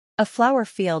A flower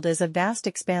field is a vast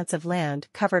expanse of land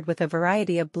covered with a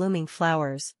variety of blooming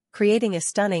flowers, creating a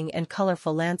stunning and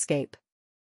colorful landscape.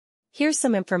 Here's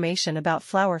some information about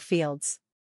flower fields.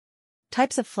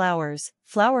 Types of flowers.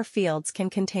 Flower fields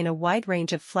can contain a wide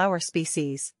range of flower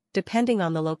species, depending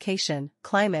on the location,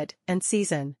 climate, and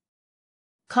season.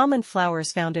 Common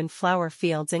flowers found in flower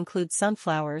fields include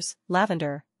sunflowers,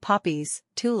 lavender, poppies,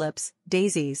 tulips,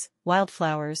 daisies,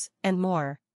 wildflowers, and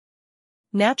more.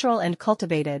 Natural and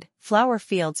cultivated. Flower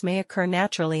fields may occur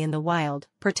naturally in the wild,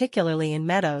 particularly in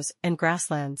meadows and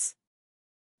grasslands.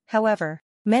 However,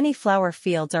 many flower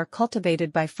fields are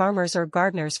cultivated by farmers or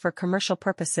gardeners for commercial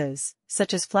purposes,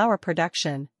 such as flower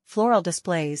production, floral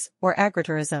displays, or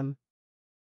agritourism.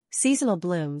 Seasonal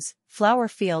blooms. Flower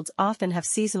fields often have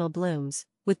seasonal blooms,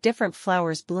 with different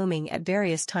flowers blooming at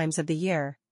various times of the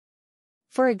year.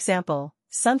 For example,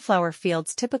 sunflower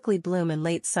fields typically bloom in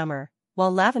late summer,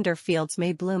 while lavender fields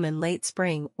may bloom in late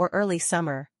spring or early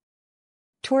summer.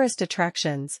 Tourist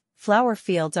attractions. Flower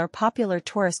fields are popular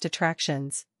tourist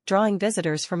attractions, drawing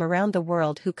visitors from around the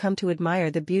world who come to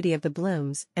admire the beauty of the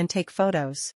blooms and take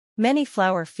photos. Many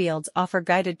flower fields offer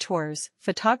guided tours,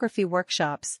 photography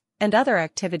workshops, and other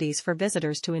activities for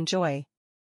visitors to enjoy.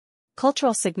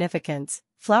 Cultural significance.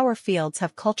 Flower fields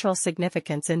have cultural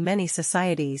significance in many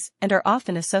societies and are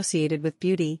often associated with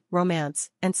beauty, romance,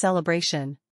 and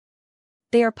celebration.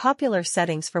 They are popular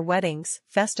settings for weddings,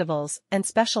 festivals, and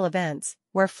special events,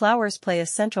 where flowers play a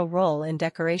central role in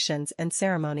decorations and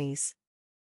ceremonies.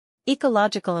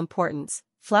 Ecological importance.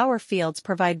 Flower fields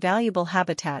provide valuable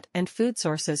habitat and food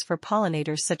sources for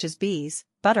pollinators such as bees,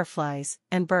 butterflies,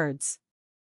 and birds.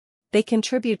 They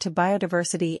contribute to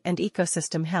biodiversity and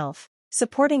ecosystem health,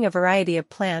 supporting a variety of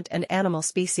plant and animal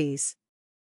species.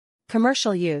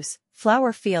 Commercial use.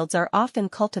 Flower fields are often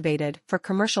cultivated for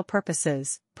commercial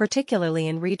purposes, particularly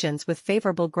in regions with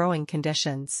favorable growing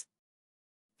conditions.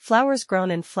 Flowers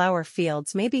grown in flower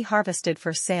fields may be harvested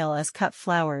for sale as cut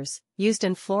flowers, used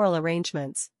in floral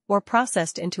arrangements, or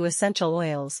processed into essential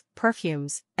oils,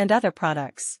 perfumes, and other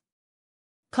products.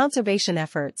 Conservation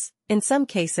efforts. In some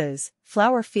cases,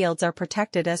 flower fields are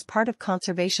protected as part of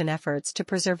conservation efforts to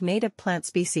preserve native plant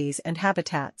species and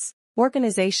habitats.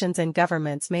 Organizations and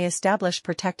governments may establish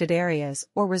protected areas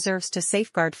or reserves to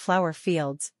safeguard flower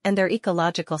fields and their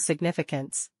ecological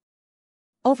significance.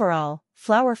 Overall,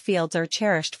 flower fields are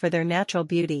cherished for their natural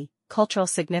beauty, cultural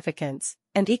significance,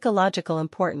 and ecological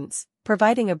importance,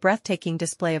 providing a breathtaking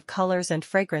display of colors and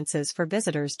fragrances for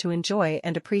visitors to enjoy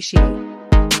and appreciate.